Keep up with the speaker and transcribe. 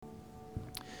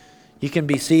You can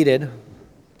be seated.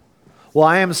 Well,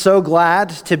 I am so glad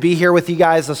to be here with you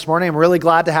guys this morning. I'm really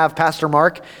glad to have Pastor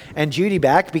Mark and Judy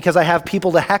back because I have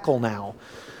people to heckle now.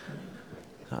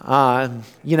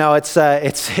 It's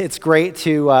great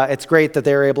that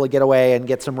they're able to get away and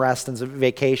get some rest and some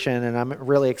vacation, and I'm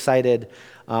really excited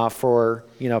for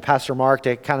Pastor Mark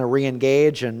to kind of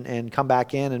re-engage and come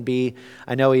back in and be.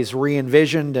 I know he's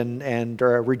re-envisioned and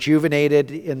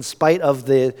rejuvenated in spite of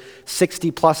the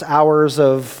 60 plus hours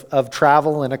of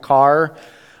travel in a car.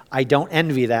 I don't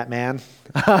envy that, man.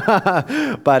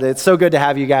 But it's so good to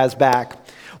have you guys back.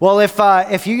 Well,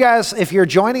 if you're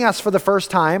joining us for the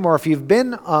first time, or if you've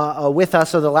been with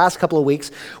us over the last couple of weeks,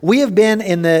 we have been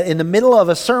in the middle of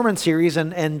a sermon series,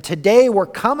 and today we're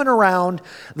coming around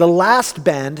the last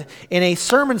bend in a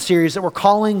sermon series that we're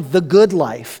calling The Good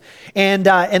Life. And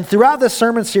throughout this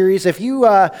sermon series, if you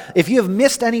have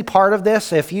missed any part of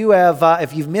this, if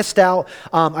you've missed out,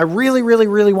 I really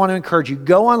want to encourage you,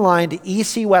 go online to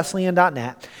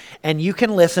ecwesleyan.net. And you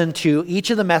can listen to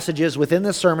each of the messages within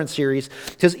this sermon series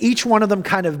because each one of them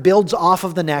kind of builds off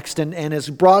of the next and has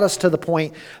brought us to the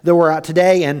point that we're at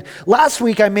today. And last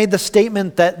week I made the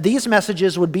statement that these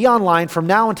messages would be online from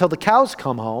now until the cows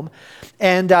come home.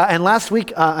 And last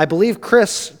week I believe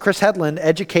Chris Hedlund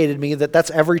educated me that that's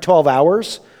every 12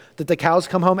 hours. That the cows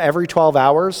come home every 12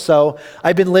 hours. So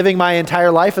I've been living my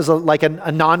entire life as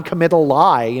a non-committal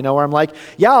lie, where I'm like,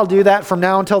 yeah, I'll do that from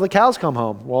now until the cows come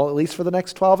home. Well, at least for the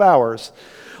next 12 hours.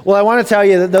 Well, I want to tell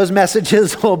you that those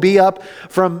messages will be up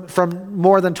from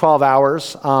more than 12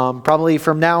 hours, probably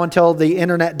from now until the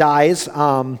internet dies,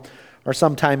 or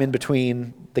sometime in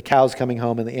between the cows coming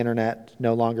home and the internet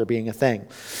no longer being a thing.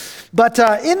 But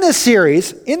in this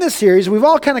series, we've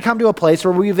all kind of come to a place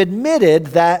where we've admitted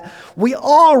that we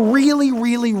all really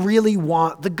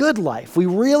want the good life. We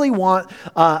really want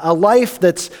a life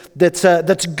that's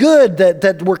good,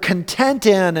 that we're content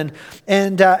in,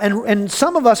 and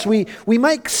some of us we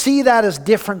might see that as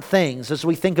different things as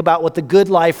we think about what the good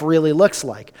life really looks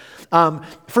like.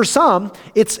 For some,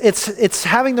 it's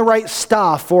having the right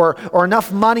stuff, or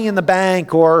enough money in the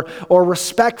bank, or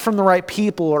respect from the right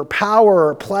people, or power,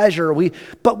 or pleasure.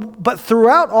 But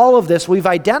throughout all of this, we've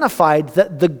identified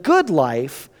that the good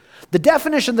life, the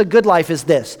definition of the good life is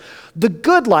this. The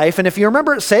good life, and if you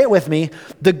remember it, say it with me,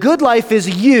 the good life is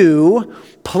you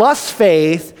plus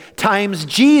faith times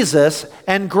Jesus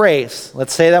and grace.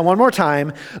 Let's say that one more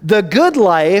time. The good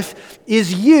life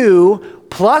is you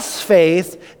plus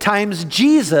faith times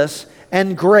Jesus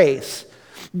and grace.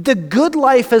 The good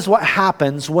life is what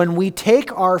happens when we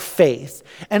take our faith,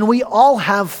 and we all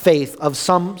have faith of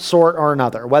some sort or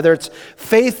another, whether it's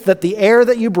faith that the air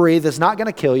that you breathe is not going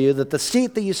to kill you, that the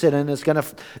seat that you sit in is going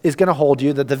to hold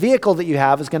you, that the vehicle that you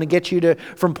have is going to get you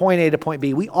from point A to point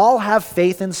B. We all have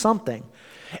faith in something.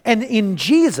 And in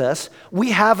Jesus,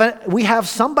 we have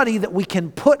somebody that we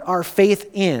can put our faith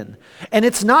in. And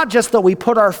it's not just that we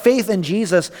put our faith in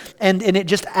Jesus and it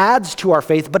just adds to our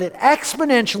faith, but it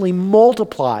exponentially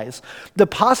multiplies the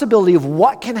possibility of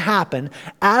what can happen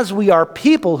as we are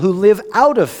people who live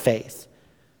out of faith.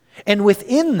 And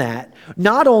within that,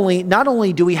 not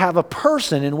only do we have a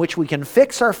person in which we can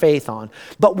fix our faith on,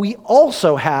 but we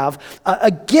also have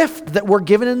a gift that we're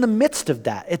given in the midst of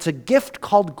that. It's a gift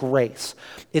called grace.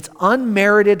 It's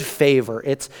unmerited favor.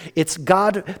 It's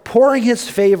God pouring his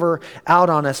favor out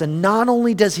on us. And not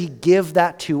only does he give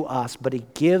that to us, but he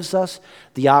gives us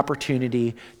the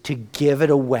opportunity to give it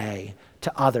away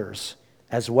to others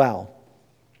as well.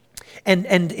 And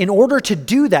in order to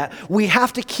do that, we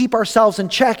have to keep ourselves in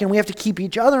check, and we have to keep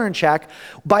each other in check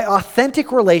by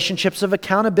authentic relationships of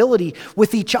accountability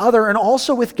with each other and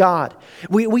also with God.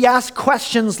 We ask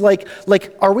questions like,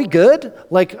 are we good?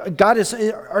 Like, God,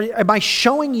 am I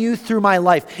showing you through my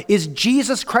life? Is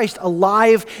Jesus Christ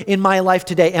alive in my life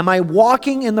today? Am I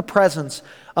walking in the presence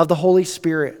of the Holy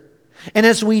Spirit? And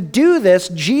as we do this,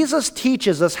 Jesus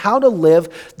teaches us how to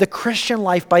live the Christian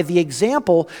life by the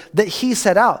example that he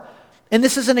set out. And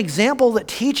this is an example that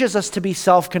teaches us to be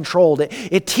self-controlled.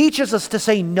 It teaches us to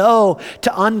say no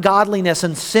to ungodliness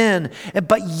and sin,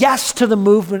 but yes to the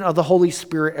movement of the Holy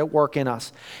Spirit at work in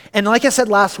us. And like I said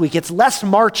last week, it's less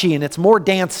marchy and it's more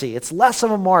dancey. It's less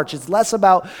of a march. It's less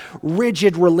about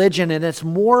rigid religion, and it's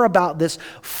more about this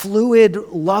fluid,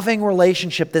 loving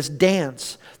relationship, this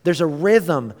dance. There's a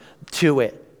rhythm to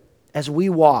it as we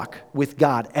walk with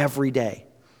God every day.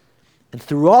 And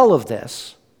through all of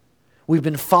this, we've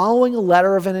been following a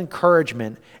letter of an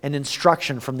encouragement and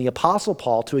instruction from the Apostle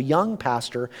Paul to a young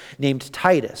pastor named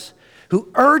Titus, who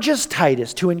urges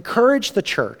Titus to encourage the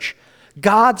church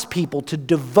God's people to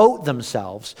devote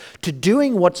themselves to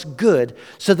doing what's good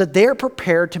so that they're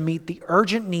prepared to meet the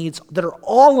urgent needs that are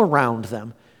all around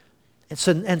them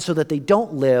and so that they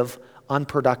don't live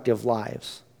unproductive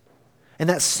lives. And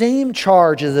that same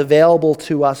charge is available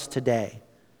to us today.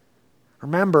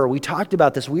 Remember, we talked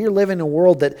about this. We are living in a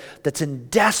world that's in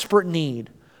desperate need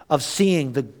of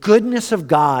seeing the goodness of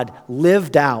God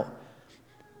lived out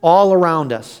all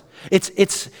around us.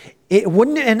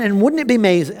 Wouldn't it be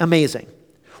amazing?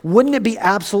 Wouldn't it be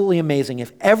absolutely amazing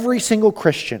if every single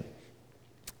Christian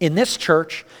in this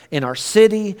church, in our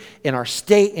city, in our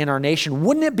state, in our nation,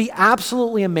 wouldn't it be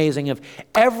absolutely amazing if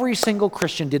every single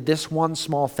Christian did this one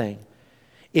small thing?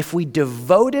 If we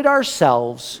devoted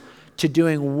ourselves to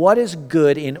doing what is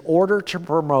good in order to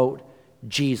promote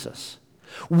Jesus.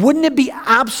 Wouldn't it be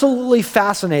absolutely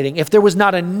fascinating if there was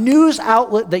not a news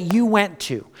outlet that you went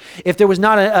to, if there was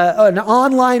not an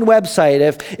online website,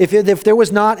 if there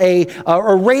was not a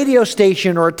radio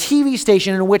station or a TV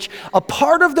station in which a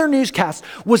part of their newscast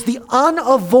was the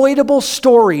unavoidable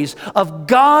stories of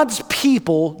God's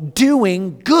people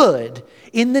doing good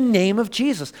in the name of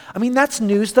Jesus. I mean, that's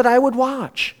news that I would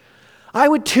watch. I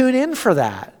would tune in for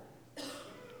that.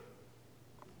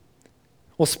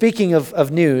 Well, speaking of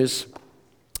news,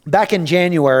 back in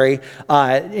January,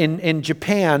 in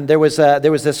Japan, there was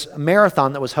this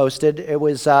marathon that was hosted. It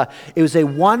was a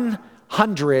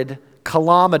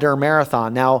 100-kilometer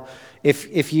marathon. Now,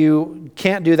 if you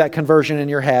can't do that conversion in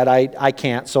your head, I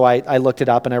can't, so I looked it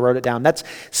up and I wrote it down. That's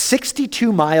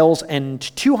 62 miles and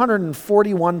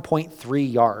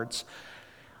 241.3 yards.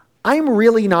 I'm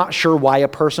really not sure why a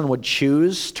person would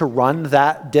choose to run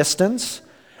that distance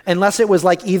unless it was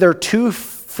like either too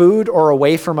food or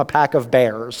away from a pack of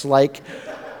bears. And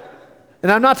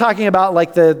I'm not talking about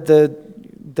like the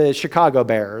Chicago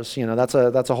Bears. You know, that's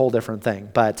a whole different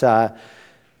thing. But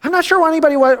I'm not sure why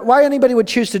anybody would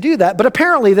choose to do that. But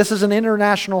apparently, this is an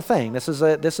international thing. This is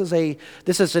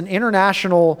an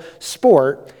international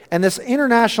sport, and this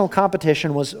international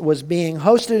competition was being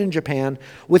hosted in Japan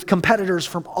with competitors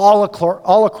from all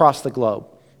across the globe.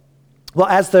 Well,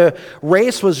 as the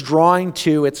race was drawing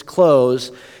to its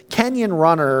close, Kenyan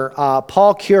runner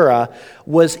Paul Cura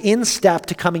was in step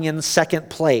to coming in second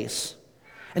place.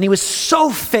 And he was so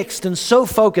fixed and so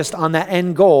focused on that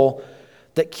end goal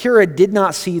that Cura did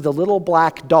not see the little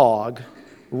black dog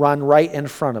run right in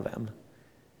front of him.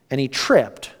 And he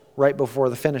tripped right before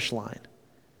the finish line.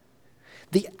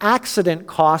 The accident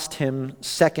cost him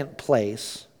second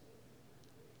place.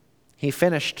 He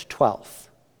finished 12th.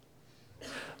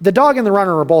 The dog and the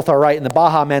runner are both all right, and the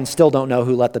Baja men still don't know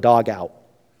who let the dog out.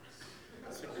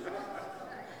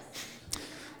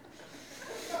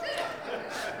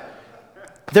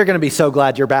 They're going to be so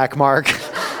glad you're back, Mark.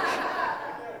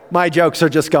 My jokes are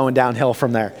just going downhill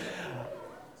from there.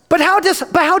 But how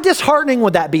disheartening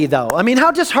would that be, though? I mean,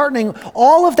 how disheartening,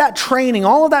 all of that training,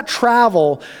 all of that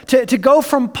travel, to go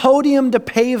from podium to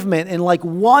pavement in like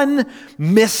one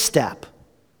misstep.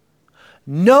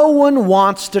 No one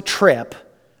wants to trip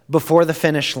before the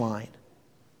finish line.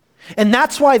 And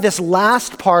that's why this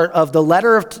last part of the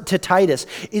letter to Titus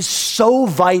is so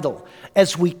vital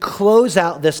as we close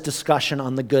out this discussion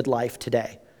on the good life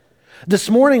today. This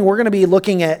morning, we're going to be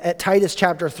looking at Titus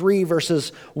chapter 3,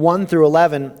 verses 1 through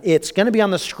 11. It's going to be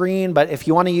on the screen, but if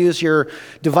you want to use your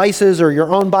devices or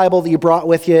your own Bible that you brought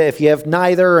with you, if you have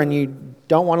neither and you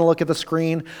don't want to look at the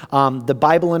screen, the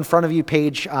Bible in front of you,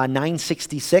 page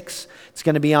 966, it's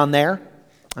going to be on there.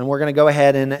 And we're going to go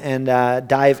ahead and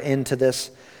dive into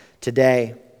this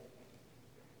today.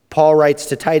 Paul writes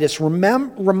to Titus,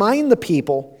 remind the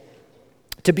people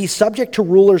to be subject to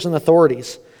rulers and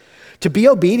authorities, to be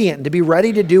obedient, and to be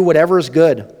ready to do whatever is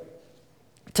good,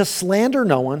 to slander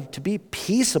no one, to be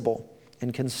peaceable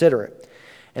and considerate,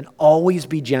 and always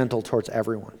be gentle towards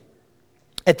everyone.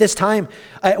 At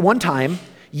one time,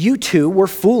 you too were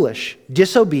foolish,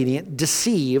 disobedient,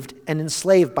 deceived, and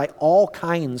enslaved by all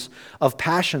kinds of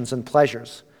passions and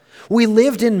pleasures. We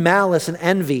lived in malice and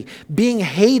envy, being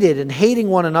hated and hating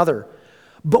one another.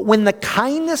 But when the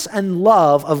kindness and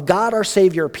love of God our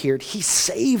Savior appeared, He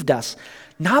saved us,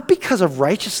 not because of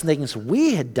righteous things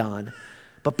we had done,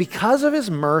 but because of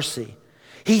His mercy.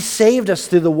 He saved us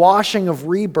through the washing of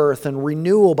rebirth and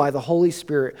renewal by the Holy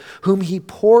Spirit, whom He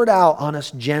poured out on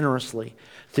us generously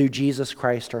through Jesus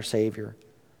Christ our Savior,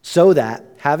 so that,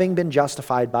 having been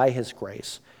justified by His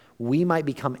grace, we might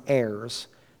become heirs,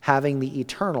 having the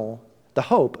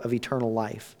hope of eternal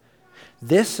life.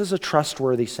 This is a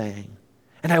trustworthy saying,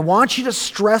 And I want you to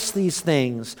stress these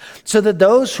things so that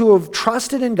those who have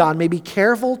trusted in God may be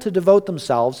careful to devote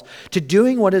themselves to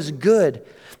doing what is good.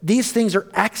 These things are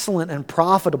excellent and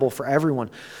profitable for everyone.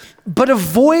 But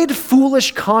avoid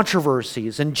foolish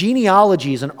controversies and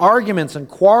genealogies and arguments and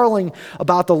quarreling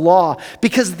about the law,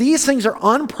 because these things are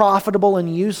unprofitable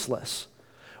and useless.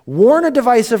 Warn a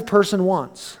divisive person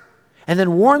once, and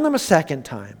then warn them a second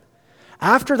time.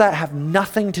 After that, have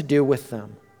nothing to do with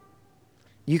them.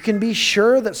 You can be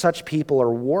sure that such people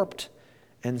are warped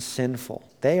and sinful.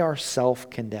 They are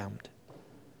self-condemned.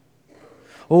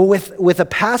 Well, with a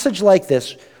passage like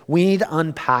this, we need to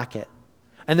unpack it.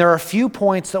 And there are a few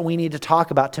points that we need to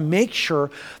talk about to make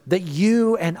sure that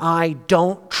you and I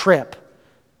don't trip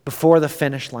before the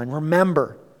finish line.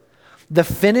 Remember, the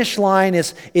finish line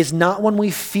is not when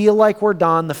we feel like we're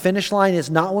done. The finish line is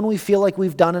not when we feel like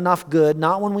we've done enough good,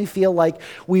 not when we feel like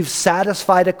we've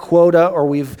satisfied a quota or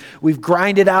we've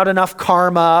grinded out enough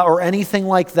karma or anything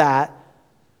like that.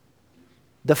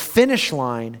 The finish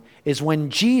line is when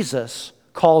Jesus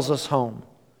calls us home.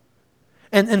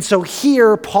 And so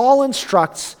here, Paul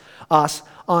instructs us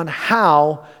on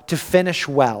how to finish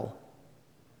well.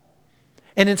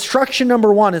 And instruction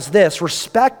number 1 is this: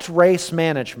 respect race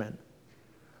management.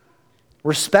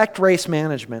 Respect race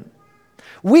management.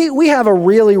 We have a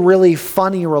really, really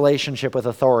funny relationship with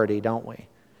authority, don't we?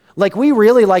 Like, we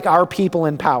really like our people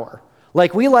in power.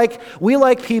 Like, we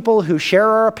like people who share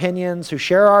our opinions, who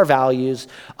share our values.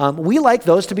 We like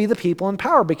those to be the people in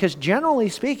power because, generally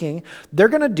speaking, they're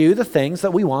going to do the things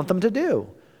that we want them to do.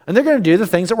 And they're going to do the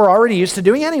things that we're already used to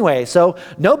doing anyway. So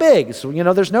no bigs.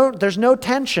 There's no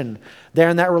tension there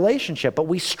in that relationship. But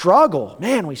we struggle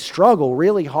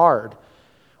really hard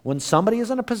when somebody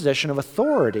is in a position of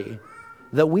authority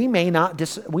that we may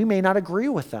not agree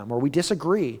with them, or we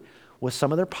disagree with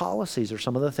some of their policies or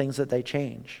some of the things that they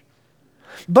change.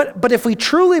 But if we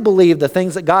truly believe the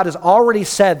things that God has already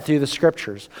said through the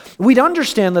scriptures, we'd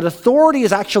understand that authority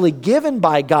is actually given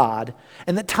by God,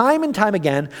 and that time and time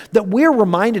again that we're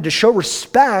reminded to show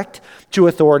respect to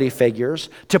authority figures,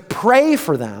 to pray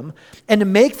for them, and to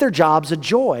make their jobs a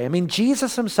joy. I mean,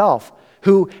 Jesus himself,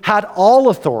 who had all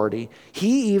authority,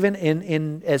 he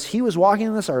even as he was walking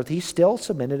on this earth, he still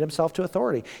submitted himself to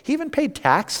authority. He even paid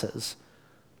taxes.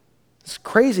 It's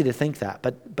crazy to think that,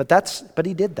 but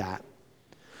he did that.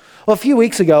 Well, a few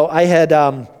weeks ago, I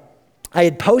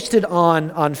had posted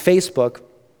on Facebook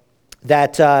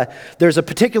that there's a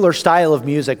particular style of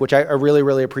music which I really,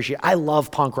 really appreciate. I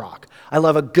love punk rock. I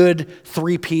love a good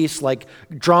 3-piece, like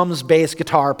drums, bass,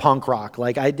 guitar, punk rock.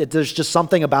 There's just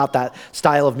something about that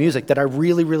style of music that I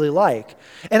really, really like.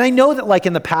 And I know that, like,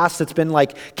 in the past, it's been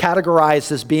like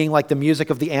categorized as being like the music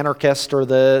of the anarchist or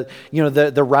the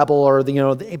rebel or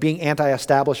being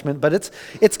anti-establishment. But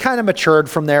it's kind of matured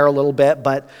from there a little bit.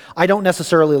 But I don't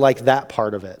necessarily like that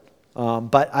part of it.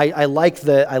 But I like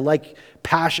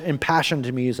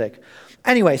impassioned music.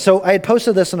 Anyway, so I had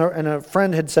posted this, and a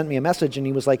friend had sent me a message, and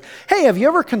he was like, "Hey, have you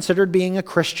ever considered being a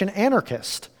Christian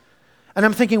anarchist?" And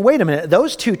I'm thinking, wait a minute,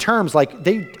 those two terms,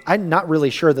 I'm not really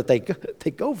sure that they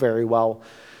go very well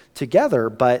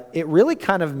together, but it really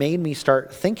kind of made me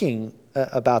start thinking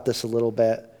about this a little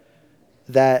bit,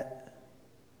 that,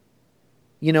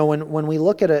 when we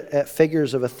look at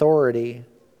figures of authority,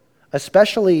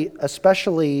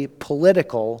 especially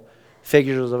political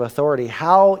figures of authority,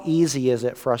 how easy is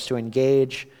it for us to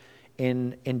engage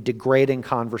in degrading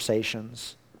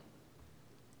conversations?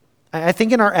 I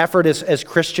think in our effort as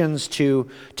Christians to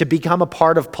become a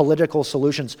part of political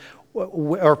solutions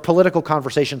or political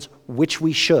conversations, which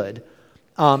we should,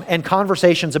 and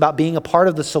conversations about being a part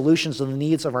of the solutions and the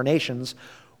needs of our nations,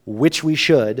 which we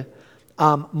should,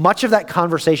 much of that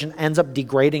conversation ends up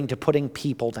degrading to putting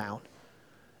people down.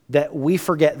 That we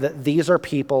forget that these are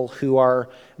people who are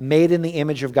made in the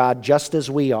image of God just as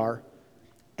we are,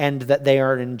 and that they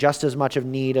are in just as much of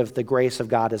need of the grace of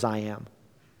God as I am.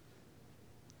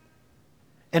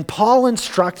 And Paul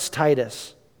instructs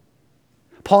Titus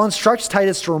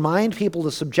to remind people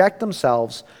to subject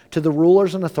themselves to the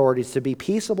rulers and authorities, to be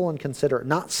peaceable and considerate,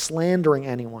 not slandering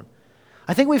anyone.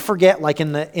 I think we forget, like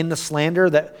in the slander,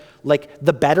 that like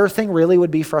the better thing really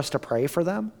would be for us to pray for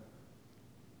them.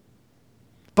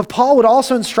 But Paul would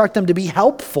also instruct them to be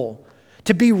helpful,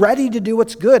 to be ready to do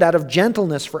what's good out of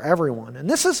gentleness for everyone. And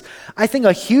this is, I think,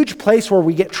 a huge place where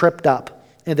we get tripped up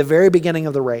at the very beginning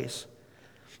of the race.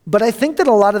 But I think that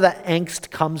a lot of that angst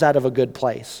comes out of a good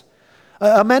place.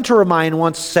 A mentor of mine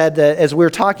once said that as we were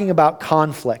talking about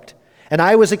conflict And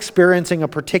I was experiencing a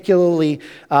particularly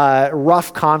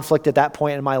rough conflict at that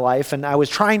point in my life, and I was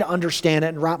trying to understand it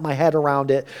and wrap my head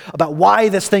around it about why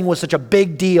this thing was such a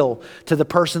big deal to the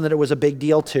person that it was a big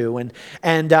deal to.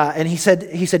 And he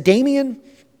said, Damien,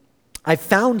 I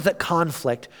found that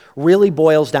conflict really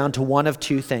boils down to one of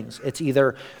two things. It's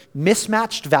either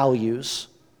mismatched values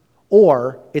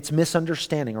or it's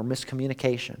misunderstanding or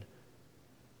miscommunication.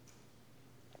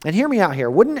 And hear me out here.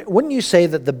 Wouldn't you say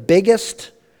that the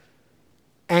biggest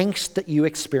angst that you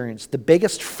experience, the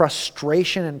biggest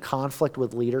frustration and conflict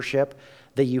with leadership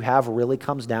that you have really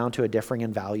comes down to a differing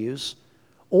in values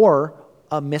or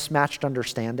a mismatched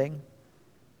understanding?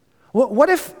 What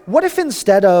if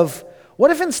instead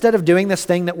of doing this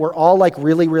thing that we're all like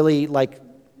really, really like,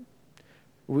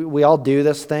 we all do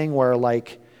this thing where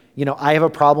like, I have a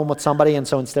problem with somebody, and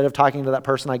so instead of talking to that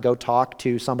person, I go talk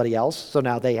to somebody else. So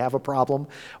now they have a problem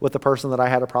with the person that I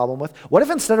had a problem with. What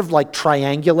if instead of like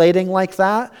triangulating like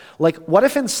that, like what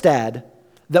if instead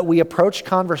that we approach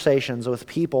conversations with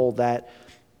people that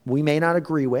we may not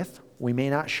agree with, we may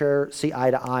not see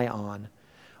eye to eye on?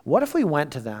 What if we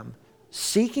went to them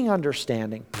seeking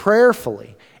understanding,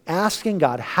 prayerfully, asking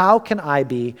God, how can I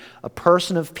be a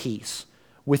person of peace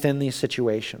within these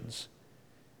situations?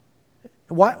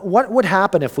 What would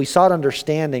happen if we sought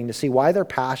understanding to see why they're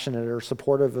passionate or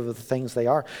supportive of the things they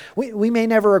are? We may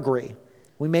never agree.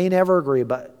 We may never agree,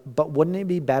 but wouldn't it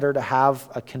be better to have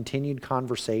a continued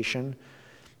conversation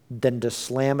than to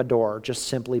slam a door just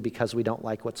simply because we don't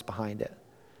like what's behind it?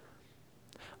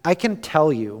 I can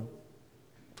tell you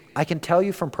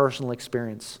from personal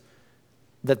experience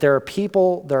that there are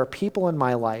people in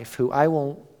my life who I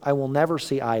will never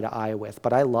see eye to eye with,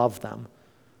 but I love them.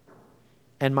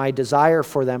 And my desire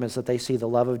for them is that they see the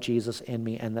love of Jesus in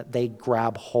me and that they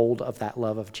grab hold of that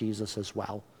love of Jesus as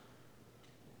well.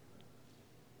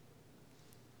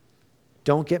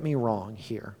 Don't get me wrong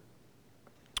here.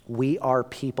 We are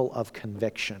people of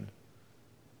conviction.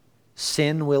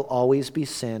 Sin will always be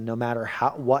sin, no matter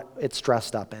what it's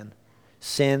dressed up in.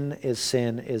 Sin is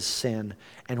sin is sin,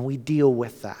 and we deal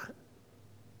with that.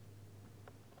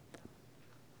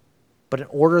 But in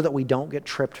order that we don't get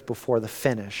tripped before the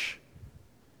finish,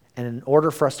 and in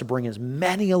order for us to bring as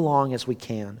many along as we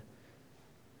can,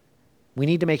 we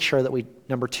need to make sure that we,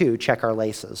 number two, check our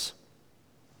laces.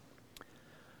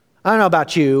 I don't know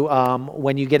about you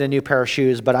when you get a new pair of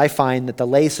shoes, but I find that the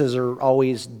laces are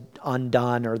always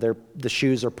undone or the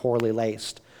shoes are poorly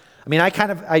laced. I mean,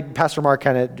 Pastor Mark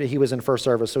he was in first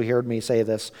service, so he heard me say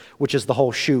this, which is the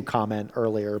whole shoe comment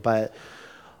earlier, but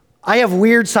I have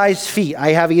weird sized feet.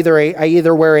 I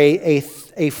either wear a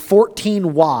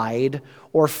 14 wide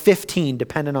or 15,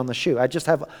 depending on the shoe. I just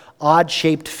have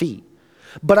odd-shaped feet.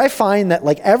 But I find that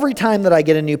like every time that I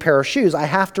get a new pair of shoes, I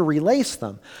have to relace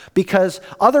them because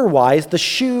otherwise the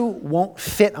shoe won't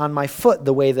fit on my foot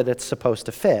the way that it's supposed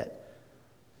to fit.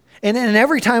 And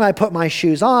every time I put my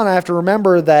shoes on, I have to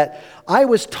remember that I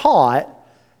was taught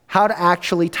how to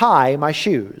actually tie my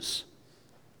shoes.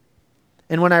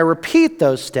 And when I repeat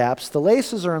those steps, the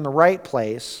laces are in the right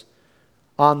place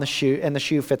on the shoe, and the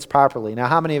shoe fits properly. Now,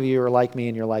 how many of you are like me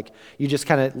and you're like, you just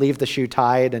kind of leave the shoe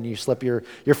tied and you slip your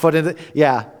foot in it?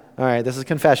 Yeah, all right, this is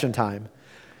confession time.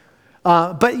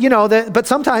 But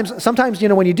sometimes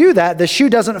when you do that, the shoe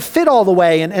doesn't fit all the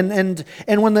way, and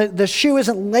when the shoe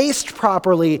isn't laced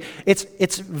properly,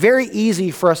 it's very easy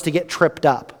for us to get tripped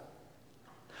up.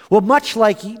 Well, much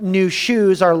like new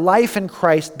shoes, our life in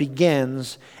Christ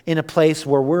begins in a place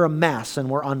where we're a mess and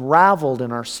we're unraveled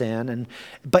in our sin,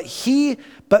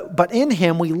 but in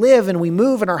Him we live and we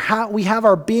move and we have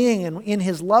our being, and in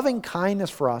His loving kindness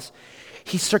for us,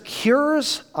 He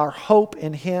secures our hope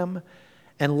in Him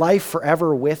and life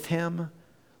forever with Him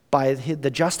by the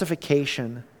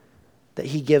justification that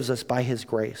He gives us by His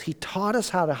grace. He taught us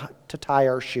how to tie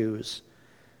our shoes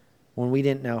when we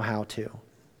didn't know how to.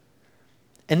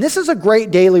 And this is a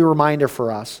great daily reminder for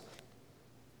us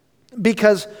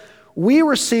because we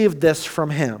received this from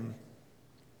Him.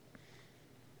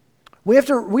 We have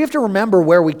to remember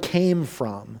where we came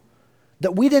from,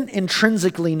 that we didn't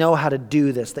intrinsically know how to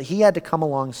do this, that He had to come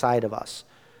alongside of us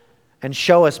and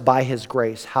show us by His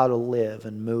grace how to live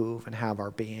and move and have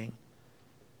our being.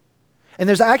 And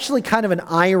there's actually kind of an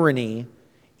irony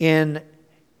in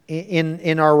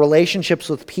our relationships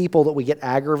with people that we get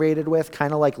aggravated with,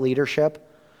 kind of like leadership.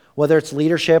 Whether it's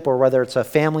leadership or whether it's a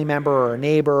family member or a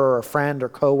neighbor or a friend or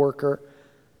coworker.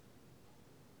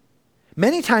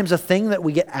 Many times the thing that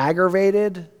we get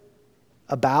aggravated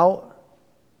about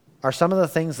are some of the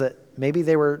things that maybe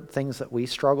they were things that we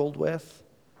struggled with.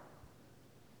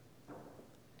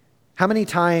 How many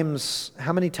times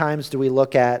do we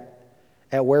look at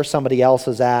at where somebody else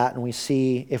is at, and we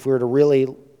see, if we were to really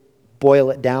boil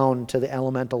it down to the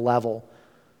elemental level,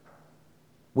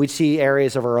 we'd see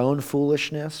areas of our own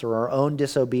foolishness or our own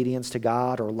disobedience to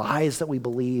God, or lies that we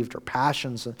believed, or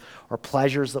passions or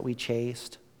pleasures that we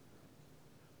chased.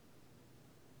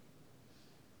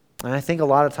 And I think a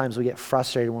lot of times we get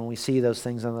frustrated when we see those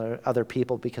things in other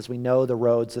people because we know the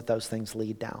roads that those things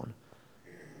lead down.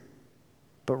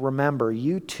 But remember,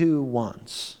 you too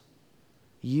once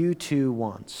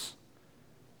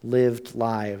lived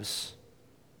lives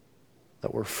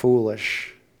that were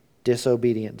foolish,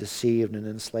 disobedient, deceived, and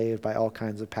enslaved by all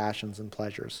kinds of passions and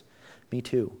pleasures. Me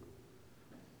too.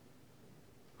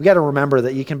 We got to remember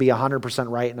that you can be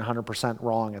 100% right and 100%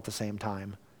 wrong at the same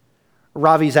time.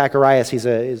 Ravi Zacharias, he's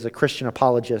a Christian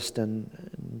apologist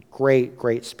and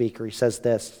great speaker. He says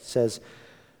this, he says,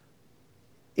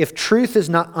 if truth is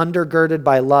not undergirded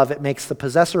by love, it makes the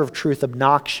possessor of truth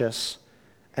obnoxious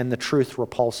and the truth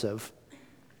repulsive.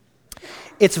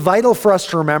 It's vital for us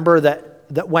to remember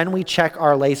that when we check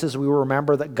our laces, we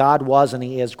remember that God was and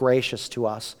He is gracious to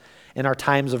us in our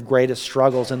times of greatest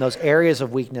struggles, in those areas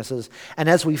of weaknesses. And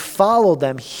as we follow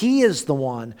them, He is the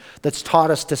one that's taught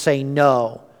us to say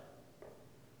no.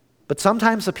 But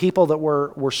sometimes the people that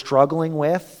we're struggling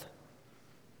with,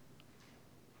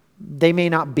 they may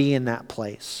not be in that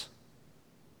place.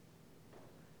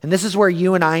 And this is where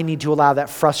you and I need to allow that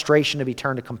frustration to be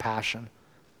turned to compassion.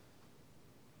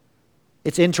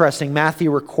 It's interesting, Matthew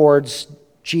records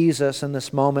Jesus in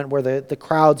this moment where the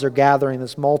crowds are gathering,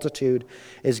 this multitude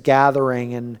is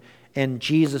gathering, and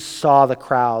Jesus saw the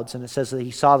crowds, and it says that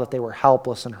He saw that they were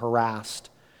helpless and harassed,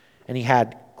 and He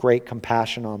had great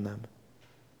compassion on them.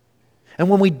 And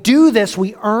when we do this,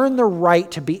 we earn the right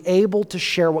to be able to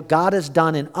share what God has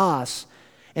done in us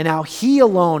and how He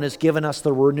alone has given us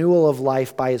the renewal of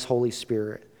life by His Holy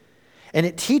Spirit. And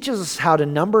it teaches us how to,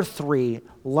 number 3,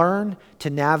 learn to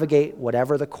navigate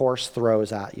whatever the course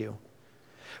throws at you.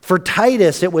 For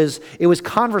Titus, it was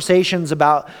conversations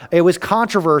about, it was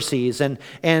controversies and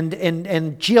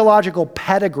geological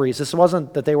pedigrees. This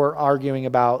wasn't that they were arguing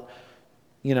about,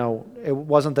 it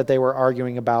wasn't that they were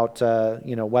arguing about,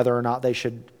 whether or not they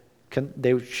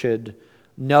should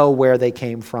know where they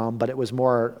came from, but it was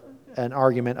more an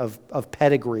argument of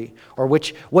pedigree, or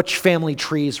which family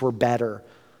trees were better.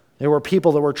 There were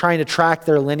people that were trying to track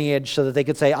their lineage so that they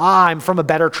could say, I'm from a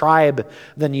better tribe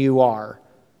than you are,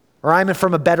 or I'm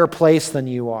from a better place than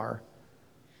you are.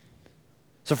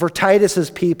 So for Titus's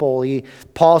people,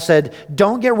 Paul said,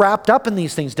 don't get wrapped up in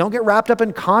these things. Don't get wrapped up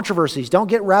in controversies. Don't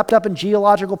get wrapped up in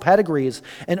geological pedigrees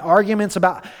and arguments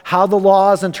about how the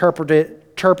law is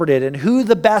interpreted and who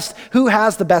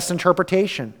has the best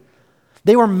interpretation.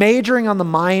 They were majoring on the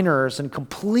minors and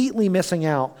completely missing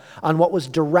out on what was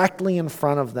directly in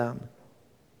front of them.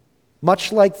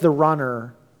 Much like the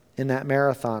runner in that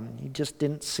marathon, you just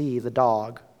didn't see the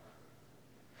dog.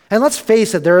 And let's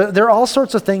face it, there are all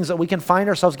sorts of things that we can find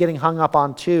ourselves getting hung up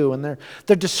on too, and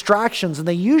they're distractions, and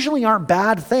they usually aren't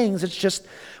bad things. It's just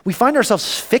we find ourselves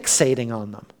fixating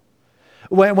on them.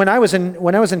 When I was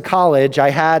in college,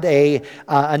 I had a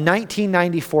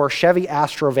 1994 Chevy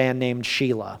Astrovan named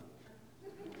Sheila.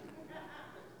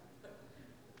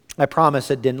 I promise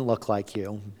it didn't look like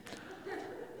you.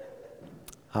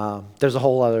 There's a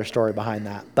whole other story behind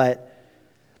that,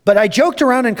 But I joked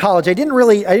around in college. I didn't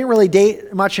really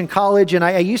date much in college, and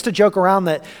I used to joke around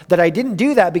that I didn't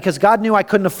do that because God knew I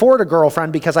couldn't afford a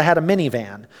girlfriend because I had a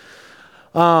minivan.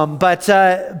 But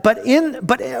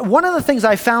one of the things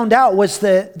I found out was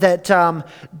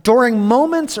that during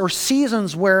moments or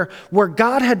seasons where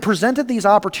God had presented these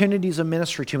opportunities of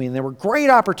ministry to me, and they were great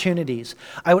opportunities,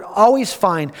 I would always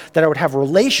find that I would have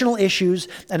relational issues,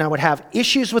 and I would have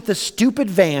issues with the stupid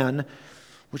van,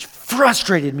 which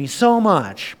frustrated me so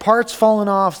much. Parts falling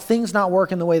off, things not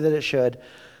working the way that it should.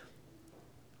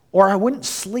 Or I wouldn't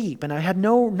sleep, and I had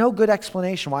no good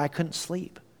explanation why I couldn't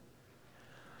sleep.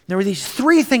 There were these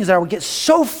 3 things that I would get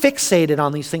so fixated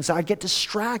on these things that I'd get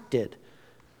distracted.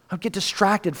 I'd get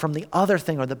distracted from the other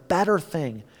thing or the better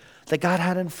thing that God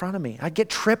had in front of me. I'd get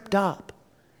tripped up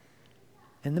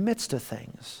in the midst of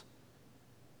things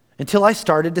until I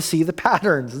started to see the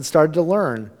patterns and started to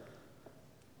learn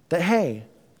that, hey,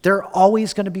 there are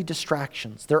always going to be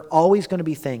distractions. There are always going to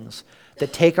be things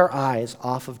that take our eyes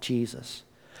off of Jesus.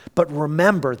 But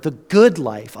remember, the good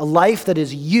life, a life that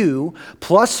is you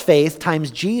plus faith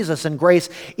times Jesus and grace,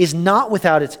 is not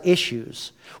without its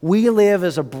issues. We live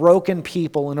as a broken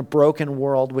people in a broken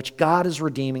world, which God is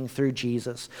redeeming through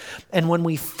Jesus. And when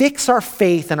we fix our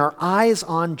faith and our eyes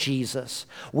on Jesus,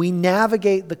 we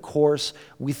navigate the course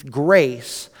with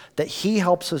grace that He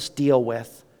helps us deal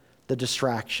with the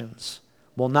distractions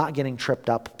while not getting tripped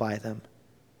up by them.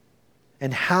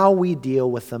 And how we deal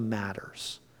with them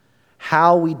matters.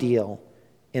 How we deal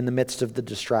in the midst of the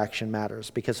distraction matters.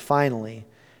 Because finally,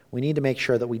 we need to make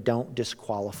sure that we don't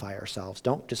disqualify ourselves.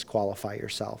 Don't disqualify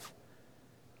yourself.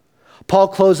 Paul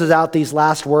closes out these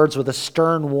last words with a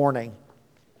stern warning.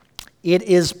 It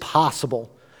is possible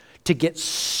to get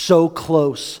so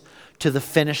close to the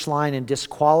finish line and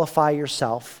disqualify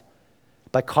yourself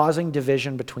by causing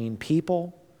division between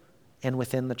people and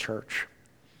within the church.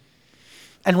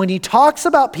 And when he talks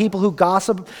about people who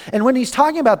gossip, and when he's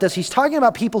talking about this, he's talking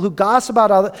about people who gossip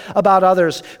about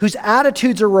others, whose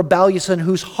attitudes are rebellious and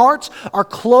whose hearts are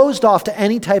closed off to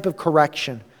any type of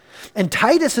correction. And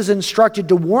Titus is instructed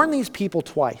to warn these people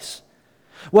twice.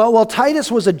 Well,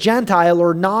 Titus was a Gentile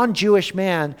or non-Jewish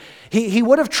man. He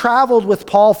would have traveled with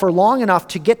Paul for long enough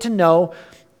to get to know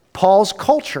Paul's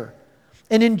culture.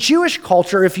 And in Jewish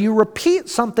culture, if you repeat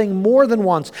something more than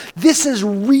once, this is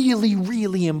really,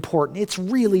 really important. It's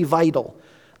really vital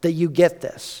that you get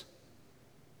this.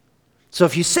 So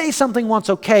if you say something once,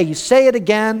 okay, you say it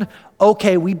again,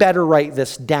 okay, we better write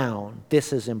this down.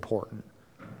 This is important.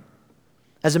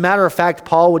 As a matter of fact,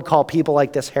 Paul would call people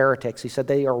like this heretics. He said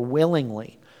they are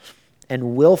willingly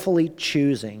and willfully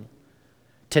choosing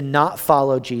to not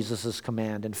follow Jesus'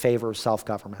 command in favor of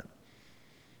self-government.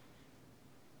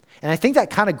 And I think that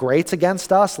kind of grates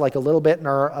against us, like a little bit in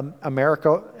our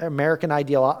American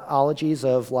ideologies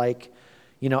of like,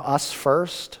 us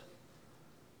first.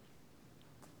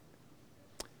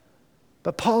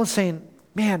 But Paul is saying,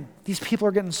 man, these people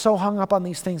are getting so hung up on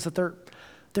these things that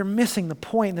they're missing the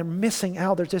point. They're missing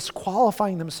out. They're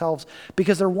disqualifying themselves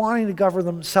because they're wanting to govern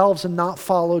themselves and not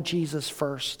follow Jesus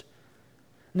first.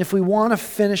 And if we want to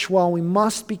finish well, we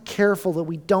must be careful that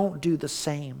we don't do the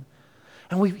same.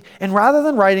 And rather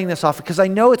than writing this off, because I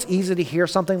know it's easy to hear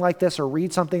something like this or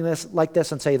read something like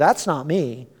this and say, that's not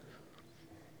me.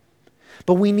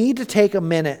 But we need to take a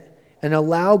minute and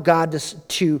allow God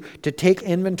to take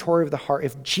inventory of the heart.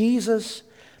 If Jesus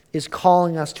is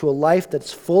calling us to a life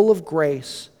that's full of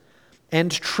grace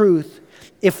and truth,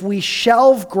 if we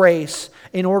shelve grace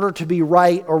in order to be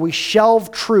right, or we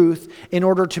shelve truth in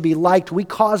order to be liked, we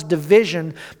cause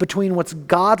division between what's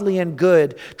godly and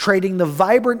good, trading the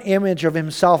vibrant image of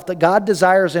himself that God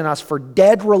desires in us for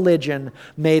dead religion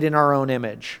made in our own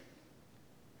image.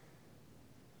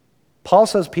 Paul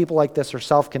says people like this are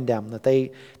self-condemned, that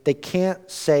they can't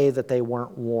say that they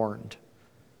weren't warned.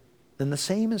 And the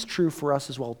same is true for us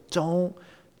as well. Don't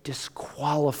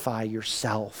disqualify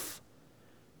yourself.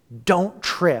 Don't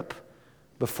trip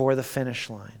before the finish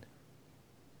line.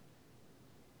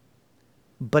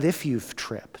 But if you've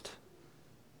tripped,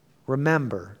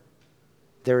 remember,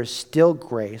 there is still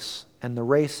grace and the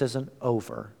race isn't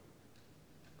over.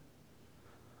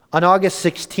 On August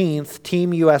 16th,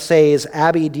 Team USA's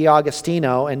Abby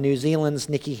D'Agostino and New Zealand's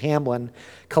Nikki Hamblin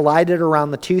collided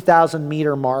around the 2,000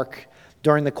 meter mark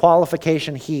during the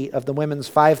qualification heat of the women's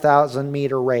 5,000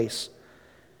 meter race.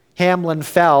 Hamblin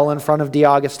fell in front of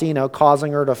D'Agostino,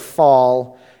 causing her to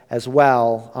fall as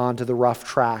well onto the rough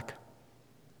track.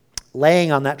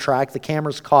 Laying on that track, the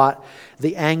cameras caught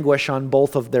the anguish on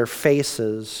both of their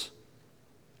faces,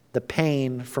 the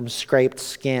pain from scraped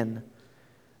skin,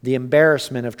 the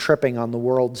embarrassment of tripping on the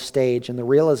world stage, and the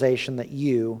realization that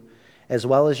you, as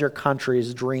well as your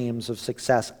country's dreams of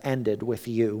success, ended with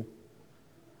you.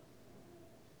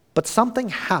 But something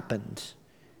happened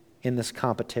in this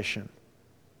competition.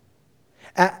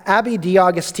 Abby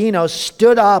D'Agostino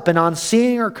stood up, and on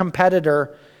seeing her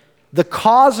competitor, the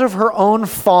cause of her own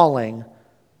falling,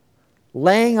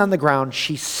 laying on the ground,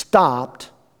 she stopped,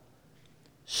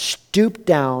 stooped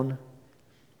down,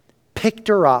 picked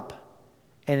her up,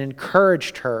 and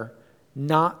encouraged her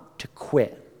not to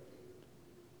quit.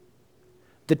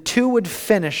 The two would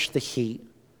finish the heat,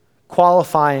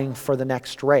 qualifying for the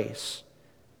next race.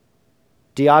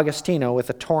 D'Agostino with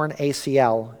a torn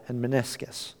ACL and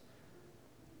meniscus.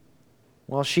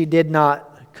 Well, she did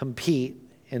not compete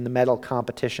in the medal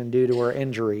competition due to her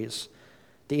injuries.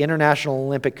 The International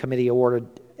Olympic Committee awarded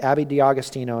Abby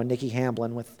D'Agostino and Nikki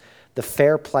Hamblin with the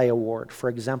Fair Play Award for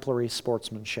exemplary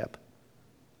sportsmanship.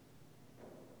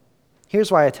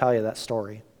 Here's why I tell you that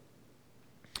story.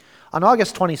 On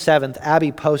August 27th,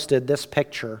 Abby posted this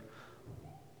picture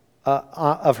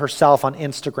of herself on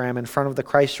Instagram in front of the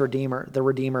Christ Redeemer, the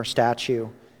Redeemer statue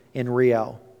in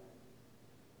Rio.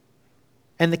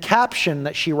 And the caption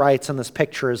that she writes in this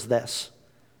picture is this: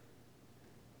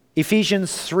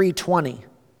 Ephesians 3:20.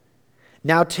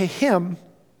 Now to him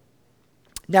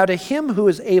who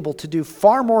is able to do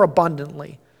far more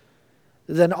abundantly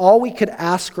than all we could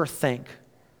ask or think,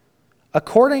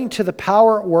 according to the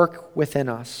power at work within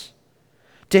us.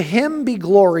 To him be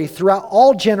glory throughout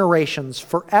all generations,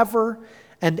 forever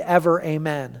and ever.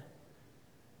 Amen.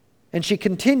 And she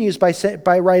continues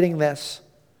by writing this.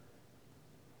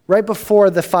 Right before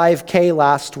the 5K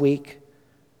last week,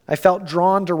 I felt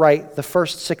drawn to write the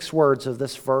first 6 words of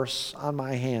this verse on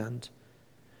my hand.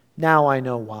 Now I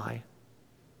know why.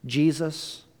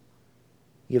 Jesus,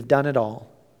 you've done it all,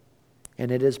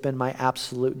 and it has been my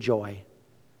absolute joy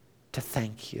to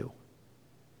thank you.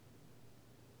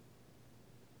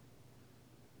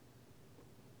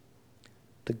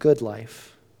 The good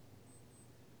life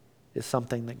is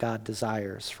something that God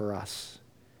desires for us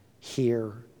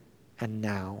here and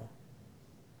now,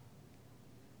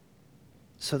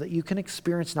 so that you can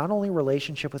experience not only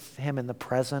relationship with him in the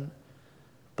present,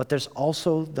 but there's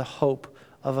also the hope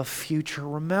of a future.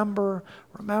 Remember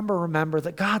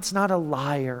that God's not a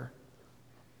liar.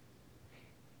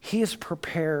 He has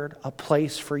prepared a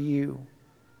place for you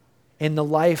in the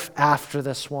life after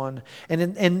this one.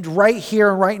 And right here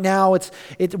and right now,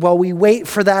 while we wait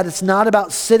for that, it's not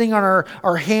about sitting on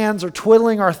our hands or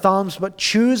twiddling our thumbs, but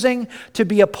choosing to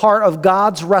be a part of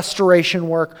God's restoration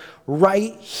work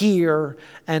right here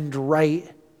and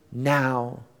right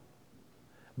now.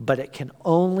 But it can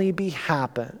only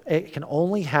happen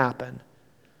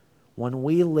when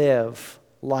we live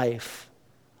life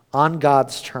on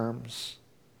God's terms,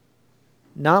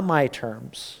 not my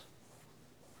terms.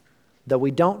 That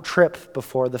we don't trip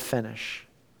before the finish.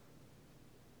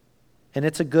 And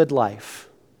it's a good life.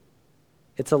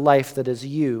 It's a life that is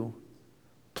you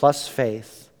plus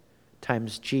faith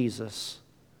times Jesus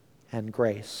and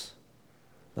grace.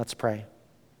 Let's pray.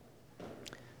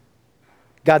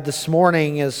 God, this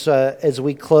morning as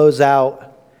we close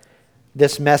out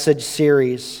this message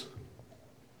series,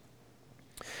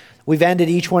 we've ended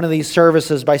each one of these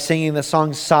services by singing the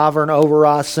song Sovereign Over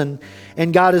Us.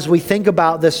 And God, as we think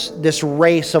about this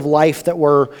race of life that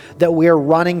we're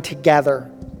running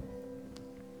together,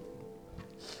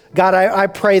 God, I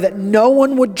pray that no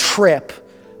one would trip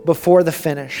before the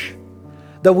finish,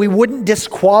 that we wouldn't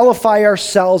disqualify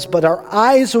ourselves, but our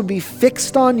eyes would be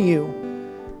fixed on you,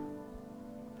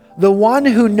 the one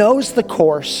who knows the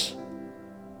course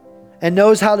and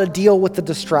knows how to deal with the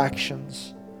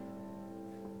distractions.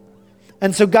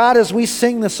 And so God, as we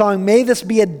sing the song, may this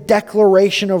be a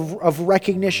declaration of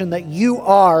recognition that you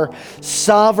are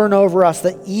sovereign over us,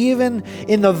 that even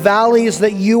in the valleys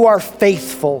that you are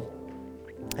faithful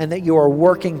and that you are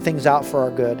working things out for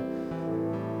our good.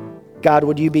 God,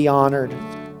 would you be honored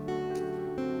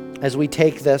as we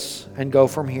take this and go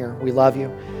from here? We love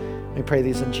you. We pray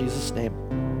these in Jesus' name.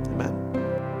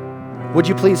 Amen. Would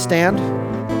you please stand?